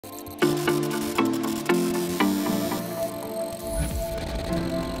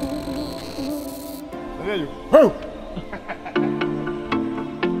ready. Woo!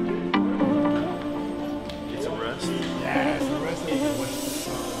 Get some rest. Yeah, some rest.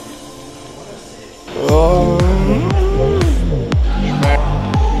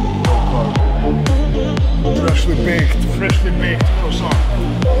 Freshly baked croissant.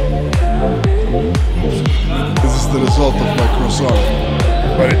 This is the result of my croissant.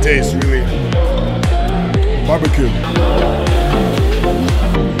 But it tastes really Barbecue.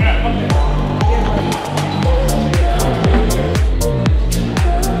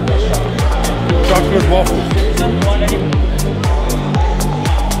 chocolate waffles.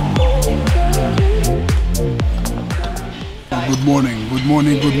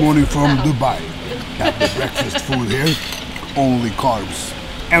 Good morning from Dubai. Got the breakfast food here. Only carbs.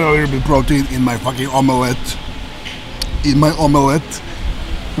 And a little bit protein in my fucking omelette. In my omelette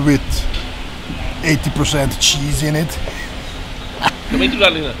with 80% cheese in it.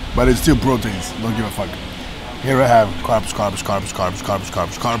 But it's still proteins. Don't give a fuck. Here I have carbs.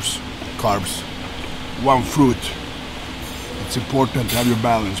 One fruit. It's important to have your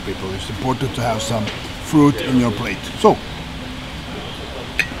balance, people. It's important to have some fruit in your plate. So,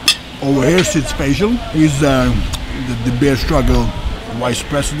 over here sits Facial. He's the beer struggle vice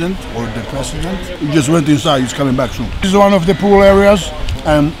president or the president. He just went inside, he's coming back soon. This is one of the pool areas,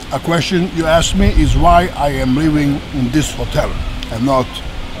 and a question you asked me is why I am living in this hotel and not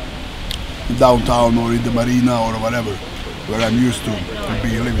downtown or in the marina or whatever, where I'm used to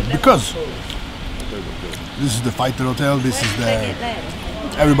be living. Because this is the fighter hotel, this is the,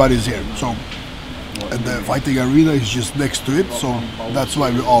 everybody's here. So, and the fighting arena is just next to it, so that's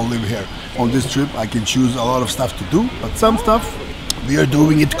why we all live here. On this trip I can choose a lot of stuff to do, but some stuff we are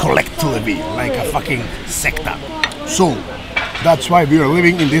doing it collectively, like a fucking secta. So that's why we are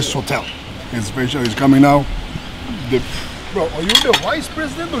living in this hotel. And Special is coming now. Bro, are you the vice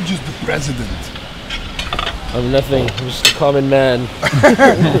president or just the president? I'm nothing, I'm just a common man.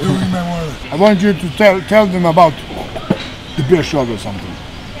 I want you to tell them about the beer struggle or something.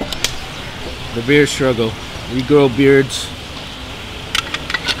 The beer struggle. We grow beards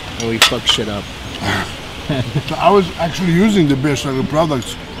and we fuck shit up. So I was actually using the beer struggle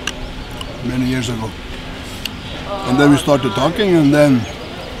products many years ago. And then we started talking, and then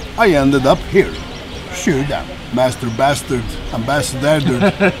I ended up here. Sure, damn. Master Bastard, Ambassador.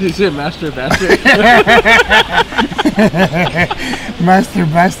 You said Master Bastard? Master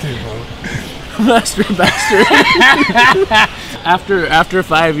Bastard, bro. Master Bastard. After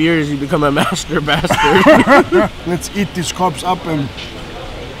 5 years, you become a Master Bastard. Let's eat these carbs up, and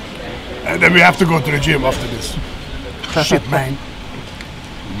then we have to go to the gym after this. Shit, man.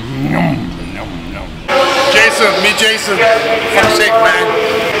 Jason, meet Jason. Fuck's sake, man.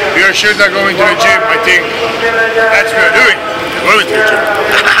 We are sure not going to the gym, I think. That's what we're doing. We're going to the gym.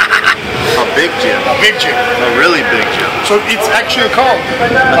 A big gym. A big gym. A really big gym. So it's actually called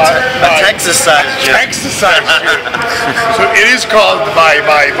a Texas-sized gym. Exercise gym. So it is called by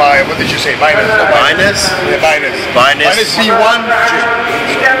what did you say? Binous. Binous? Yeah, Binous. Binous. B1 gym.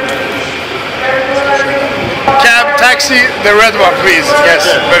 Cab, taxi, the red one, please. Yes,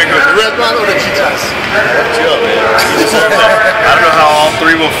 very good. The red one or the G-Class? Chill, man. I don't know how all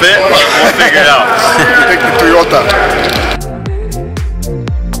three will fit, but we'll figure it out. Take the Toyota.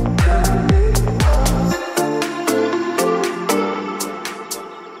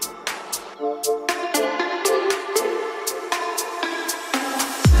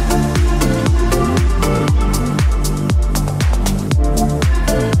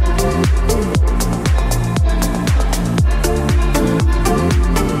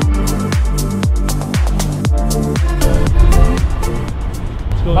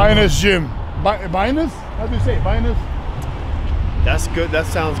 Binous gym. Binous? How do you say? Binous? That's good. That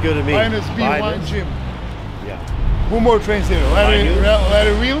sounds good to me. Binous B1 gym. Yeah. Who more trains here?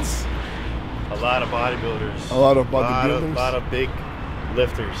 Larry Wheels? A lot of bodybuilders. A lot of bodybuilders. A lot of big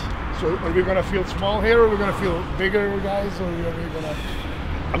lifters. So are we gonna feel small here, or are we gonna feel bigger guys, or are we gonna?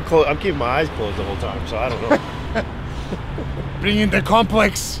 I'm keeping my eyes closed the whole time, so I don't know. Bring in the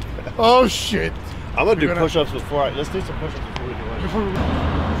complex. Oh shit. I'm gonna do push-ups before let's do some push-ups before we do it.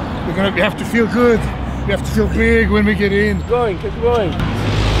 We have to feel good. We have to feel big when we get in. Keep going, keep going.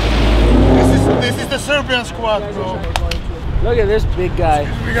 This is the Serbian squad, bro. Look at this big guy.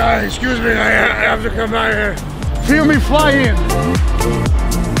 Excuse me, I have to come down here. Feel me fly in.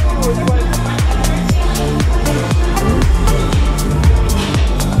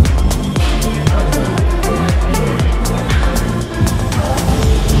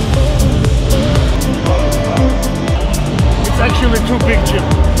 Actually too big gym.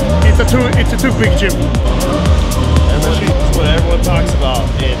 It's a too big gym. That's what everyone talks about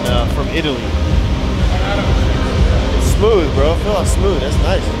in from Italy. Smooth, bro. Feel how smooth. That's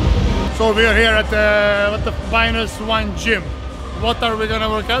nice. So we are here at the Binous 1 gym. What are we gonna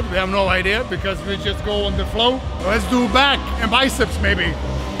work out? We have no idea because we just go on the flow. Let's do back and biceps maybe.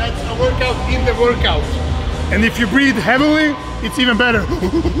 That's a workout in the workout. And if you breathe heavily, it's even better.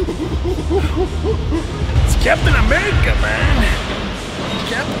 It's Captain America, man.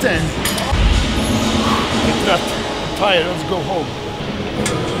 Captain. It's not tired, let's go home.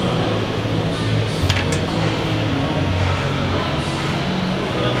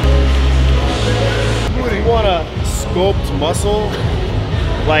 If you want to sculpt muscle,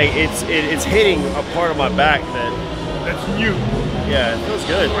 like it's hitting a part of my back That's new. yeah, it feels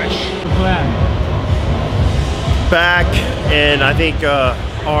good. Plan. Back and I think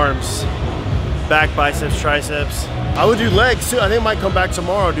arms, back, biceps, triceps. I would do legs too. I think I might come back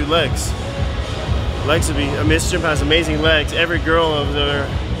tomorrow and do legs. Legs would be. Miss Jim has amazing legs. Every girl over there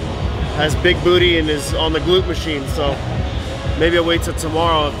has big booty and is on the glute machine. So maybe I'll wait till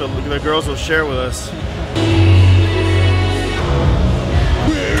tomorrow if the girls will share with us.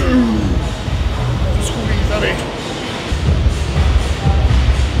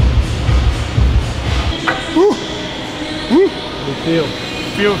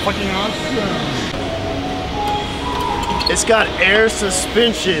 Feel fucking awesome. It's got air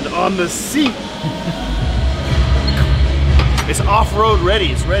suspension on the seat. It's off-road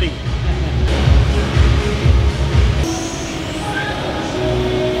ready. It's ready.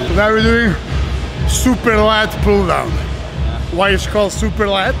 So now we're doing super lat pull down. Why it's called super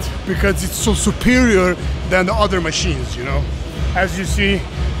lat? Because it's so superior than the other machines, you know. As you see,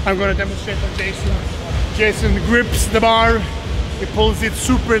 I'm gonna demonstrate on Jason. Jason grips the bar, he pulls it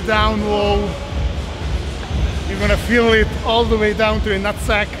super down low. You're gonna feel it all the way down to your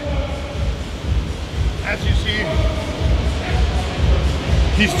nutsack. As you see,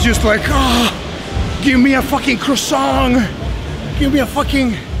 he's just like, oh, give me a fucking croissant, give me a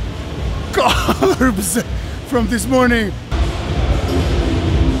fucking carbs from this morning.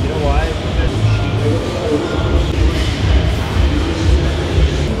 You know why?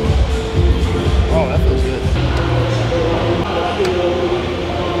 Oh, that feels good.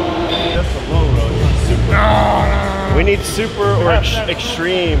 That's the low road. Super. We need super or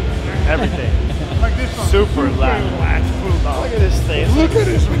extreme everything. Like this one. Super lat. Pull down. Look at this thing. Look at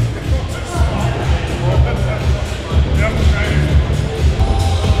this one.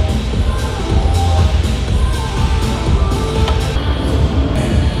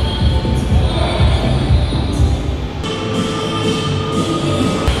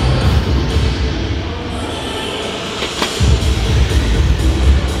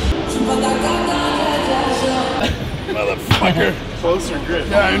 Motherfucker. Closer grip.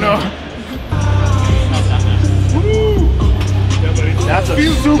 Yeah, I know. That's a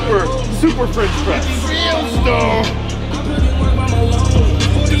super French press. Feels though.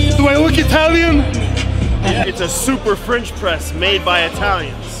 Do I look Italian? It's a super French press made by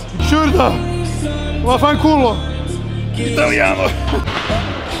Italians. Sure though. Vaffanculo. Italiano.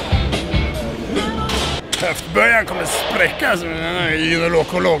 Höftböjaren kommer spräcka i en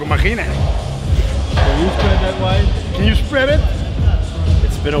låg-maskin. Can you spread that wide? Can you spread it?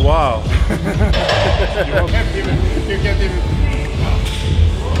 It's been a while. You can't even.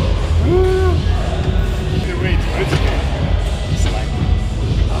 The weight, but it's okay.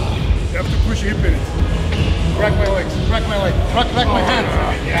 You have to push your hip in it. Crack my legs, crack my leg, crack my hands.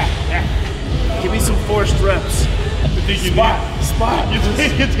 Yeah. Give me some forced reps. Spot. You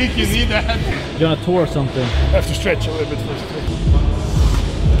think you need that? You're on a tour or something. I have to stretch a little bit first.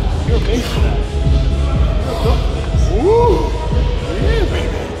 You're made for that. Ooh. Yeah,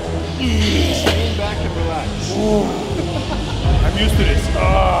 baby. Lean back and relax. I'm used to this.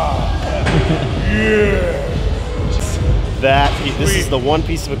 Yeah. This is the one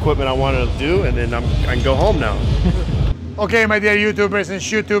piece of equipment I wanted to do, and then I can go home now. Okay, my dear YouTubers and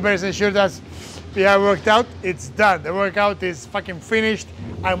shootubers and shooters, we have worked out. It's done. The workout is fucking finished.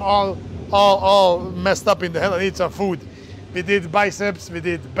 I'm all messed up in the hell. I need some food. We did biceps, we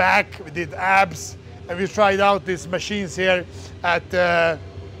did back, we did abs, and we tried out these machines here at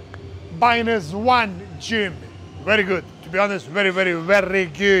Binous 1 gym. Very good. To be honest, very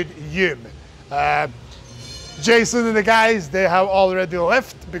good gym. Jason and the guys, they have already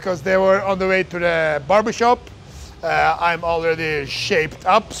left because they were on the way to the barbershop. I'm already shaped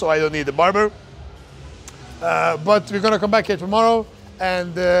up, so I don't need the barber. But we're gonna come back here tomorrow,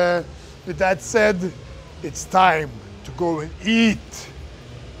 and with that said, it's time to go and eat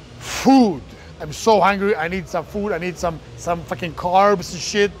food. I'm so hungry. I need some food. I need some fucking carbs and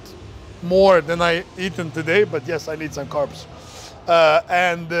shit, more than I eaten today. But yes, I need some carbs.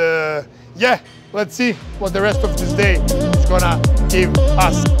 Yeah, let's see what the rest of this day is gonna give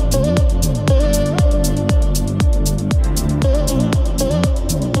us.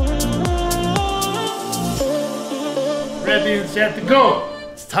 Ready and set to go.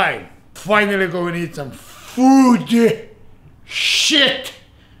 It's time. Finally go and eat some food. Shit.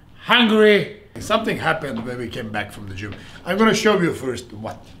 Hungry. Something happened when we came back from the gym. I'm gonna show you first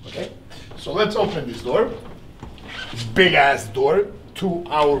what, okay? So let's open this door. This big ass door to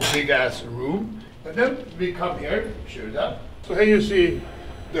our big ass room. And then we come here, show that. So here you see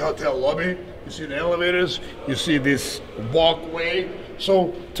the hotel lobby, you see the elevators, you see this walkway.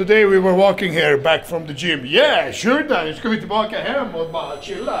 So today we were walking here back from the gym. Yeah, sure then, nu ska vi tillbaka hem och bara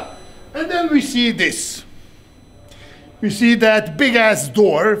chilla. And then we see this. We see that big ass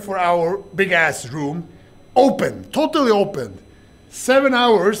door for our big ass room open, totally open. 7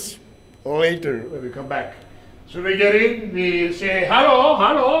 hours later when we come back. So we get in, we say hello,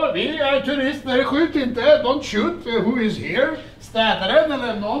 hello, vi är turister, skjut inte, don't shoot, who is here? Städaren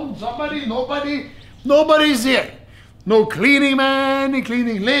eller någon, somebody, nobody's here. No cleaning man,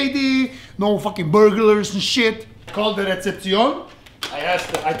 cleaning lady, no fucking burglars and shit. Call the reception.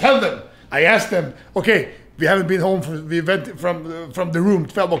 I asked them, okay, we haven't been home, we went from the room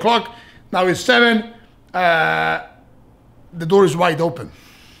 12 o'clock, now it's 7, the door is wide open.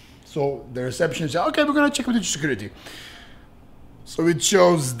 So the reception said, okay, we're gonna check with the security. So it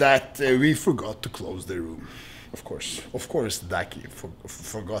shows that we forgot to close the room. Of course, Daki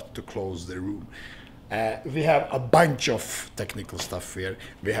forgot to close the room. We have a bunch of technical stuff here.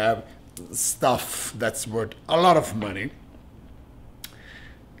 We have stuff that's worth a lot of money.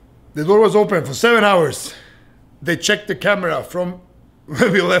 The door was open for 7 hours. They checked the camera from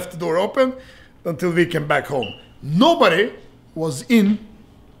when we left the door open until we came back home. Nobody was in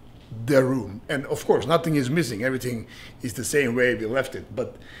the room. And of course, nothing is missing. Everything is the same way we left it.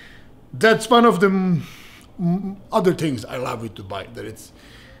 But that's one of the other things I love with Dubai. That it's,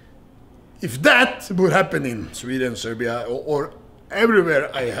 if that would happen in Sweden, Serbia, or everywhere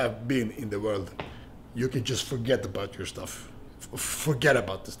I have been in the world, you can just forget about your stuff. Forget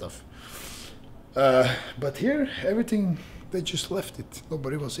about the stuff. But here, everything, they just left it.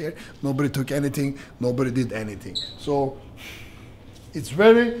 Nobody was here. Nobody took anything. Nobody did anything. So it's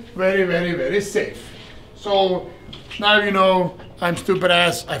very, very, very, very safe. So now you know, I'm stupid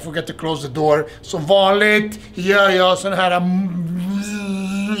ass. I forget to close the door. Som vanligt gör jag såna här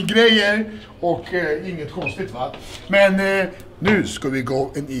grejer. Och inget konstigt va. Men nu ska vi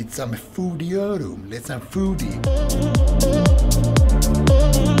go and eat some food i room. Let's some foodie.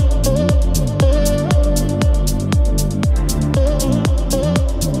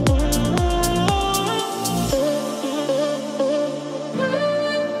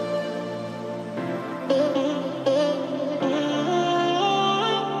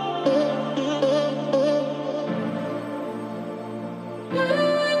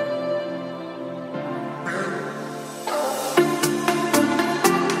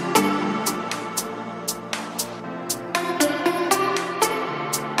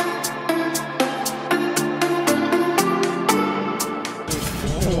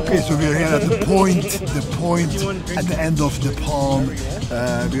 Okay, so we're here at the point at the end of the palm.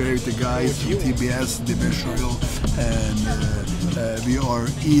 We're here with the guys from TBS, the Visual, and we are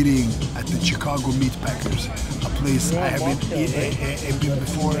eating at the Chicago Meatpackers, a place I have been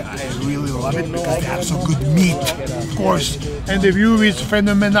before. I really love it because they have some good meat, of course, and the view is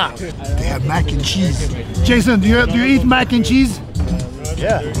phenomenal. They have mac and cheese. Jason, do you eat mac and cheese?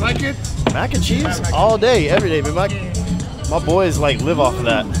 Yeah. Like it? Mac and cheese all day, every day. But my boys like live off of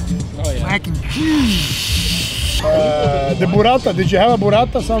that. Oh, yeah. Mac and cheese. The burrata. Did you have a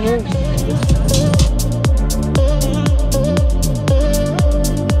burrata somewhere?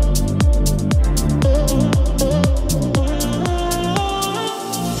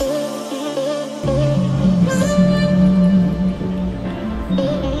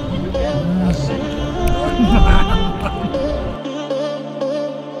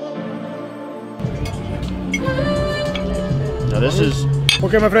 Now this is...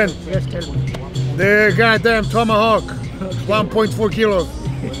 Okay, my friend. Yes, tell me. The goddamn Tomahawk, 1.4 kilos.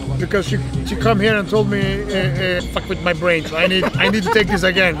 Because she come here and told me, fuck with my brain. So I need to take this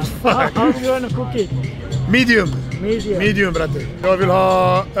again. How do you want to cook it? Medium. Medium. Medium, brother. Jag vill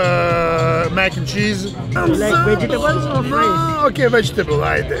ha mac and cheese. You like vegetables or fries? Okay, vegetable.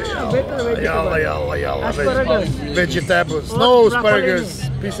 Better Yalla. Asparagus. Vegetables. No asparagus.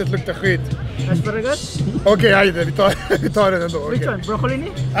 Pisset luktar skit. Asparagus? Okej, hejde. Vi tar den ändå. Okay. Which one?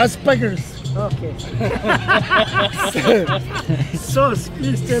 Broccoli? Asparagus. Okay. Sauce,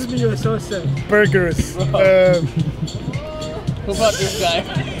 please tell me your sauce, sir. Burgers. Who bought this guy?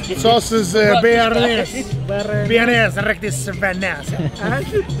 Sauce is bearnaise. Bearnaise, riktigt svennes.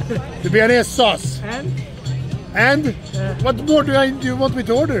 The bearnaise sauce. And what more do you want me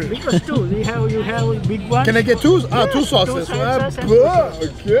to order? Because two. You have big one. Can I get two? Ah, two sauces. Okay.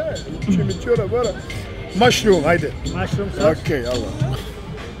 Okay. Mushroom, I did. Mushroom sauce. Okay, Allah.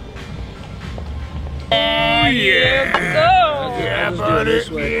 Yeah, buddy.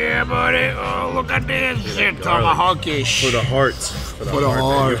 Yeah, buddy. Oh, look at this shit. Tomahawkish. For the hearts. For the heart.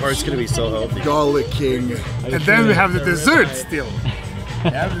 Man. Your heart's gonna be so healthy. Garlic king. And then we have the dessert still. We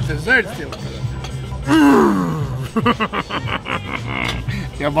have the dessert still.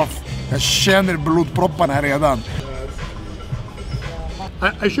 Jag känner blodpropparna här redan.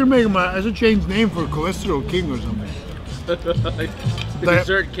 I should make I should change name for cholesterol king or something. The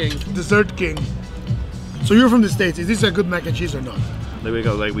dessert king. Dessert king. So you're from the States. Is this a good mac and cheese or not? There we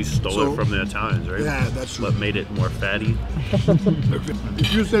go. Like we stole it from the Italians, right? Yeah, that's true. What made it more fatty?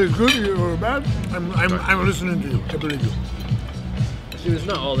 If you say it's good or bad, I'm listening to you. I believe you. Dude, it's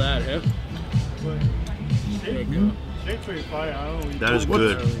not all that, huh? That is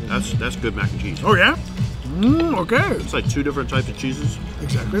good. That's good mac and cheese. Oh yeah? Okay. It's like two different types of cheeses.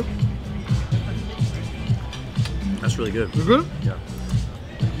 Exactly. That's really good. You good? Yeah.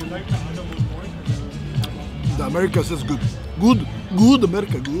 The America says good. Good. Good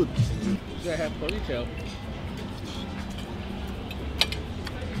America, good. I have ponytail.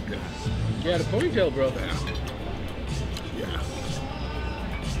 Yeah, the ponytail, bro. Yeah.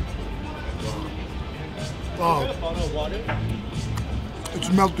 Wow. It's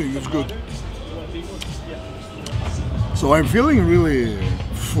melting, it's good. So I'm feeling really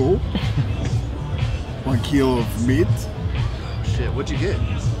full. 1 kilo of meat. Shit, what'd you get?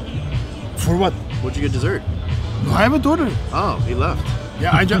 For what? What'd you get dessert? No, I haven't ordered. Oh, he left.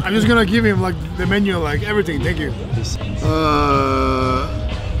 Yeah, I'm just gonna give him like the menu, like everything. Thank you.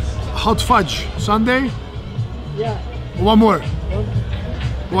 Hot fudge sundae. Yeah. One more.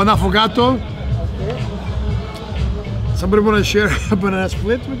 One affogato. Somebody wanna share a banana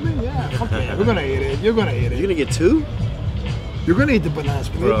split with me? Yeah. Okay. We're gonna eat it. You're gonna eat You're it. gonna get two? You're gonna eat the banana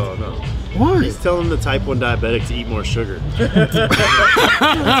split. Bro, no. Why? He's telling the type 1 diabetic to eat more sugar.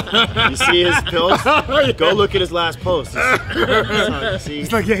 You see his pills? Go look at his last post. See,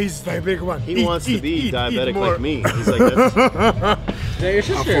 It's like, yeah, he's diabetic. Come on. he wants to be diabetic more. like me. He's like, that's Yeah, your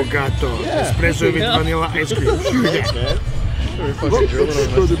sister. Affogato. Espresso with vanilla ice cream. man. We're fucking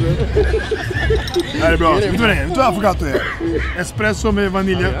drilling on this. Nej, bra. Vet du vad det är? Vet du vad affogato är? Espresso med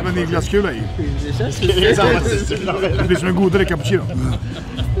vaniljglaskula i. Det blir som en godare cappuccino.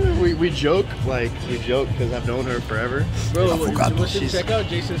 We joke because I've known her forever. Bro, Affogato. we should check out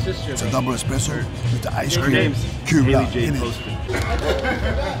Jason's sister. It's a double espresso with the ice Her cream. name's Kula Haley J. in it. Poston.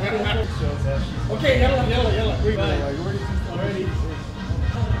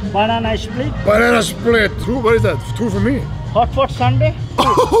 Banana split. Banana split. What is that? Two for me. Hot pot Sunday.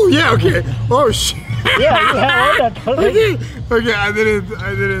 Oh yeah, okay. Oh shit. Yeah, you have ordered already. Okay, I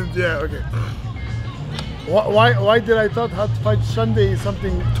didn't. Yeah, okay. Why did I thought hot fudge sundae is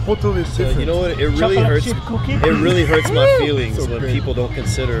something totally different? You know what? It really Chocolate hurts. chip cookie. It really hurts my feelings So when great. people don't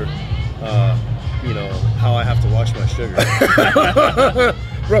consider, you know, how I have to watch my sugar.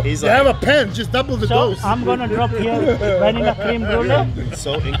 Bro, He's you like- have a pen, just double the So dose. I'm gonna drop here vanilla cream brulee.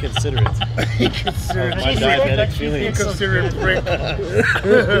 So inconsiderate of my She's diabetic like- feelings. Inconsiderate prick.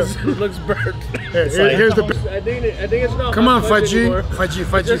 It looks burnt. Here's the. I think it's not. Come on, hot fudge fudgy, anymore.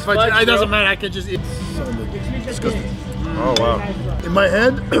 fudgy. just fudge, It doesn't bro. matter. I can just eat. Oh wow. In my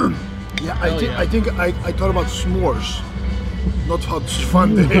head, Yeah, I think I thought about s'mores. Not hot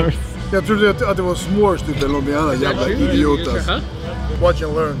fun day. jag trodde att det var s'mores typ eller något annat. Jävla idioter. Huh? Watch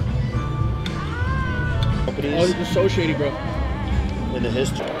and learn. Oh, this is so shady, bro. In the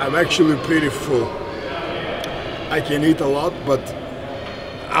history. I'm actually pretty full. I can eat a lot, but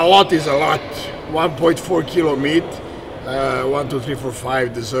a lot is a lot. 1.4 kilo meat, 1, 2, 3, 4,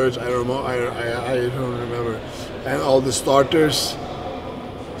 5 desserts. I don't know. I don't remember, and all the starters.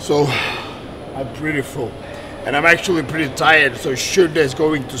 So I'm pretty full, and I'm actually pretty tired. So Shurda's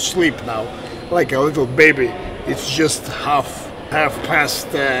going to sleep now, like a little baby. It's just half past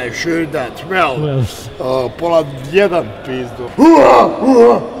Shurda 12. Pola 1 pizdu.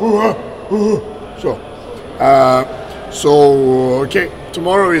 So okay,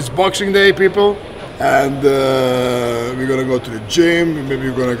 tomorrow is Boxing Day, people, and we're gonna go to the gym. Maybe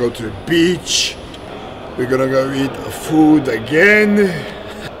we're gonna go to the beach. We're gonna go eat food again.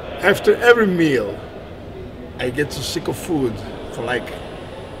 After every meal, I get so sick of food for like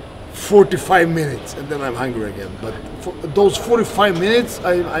 45 minutes, and then I'm hungry again. But for those 45 minutes,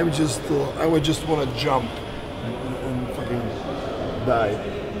 I would just want to jump and fucking die.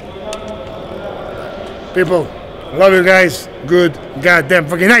 People, love you guys. Good goddamn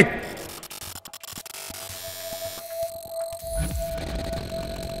fucking night.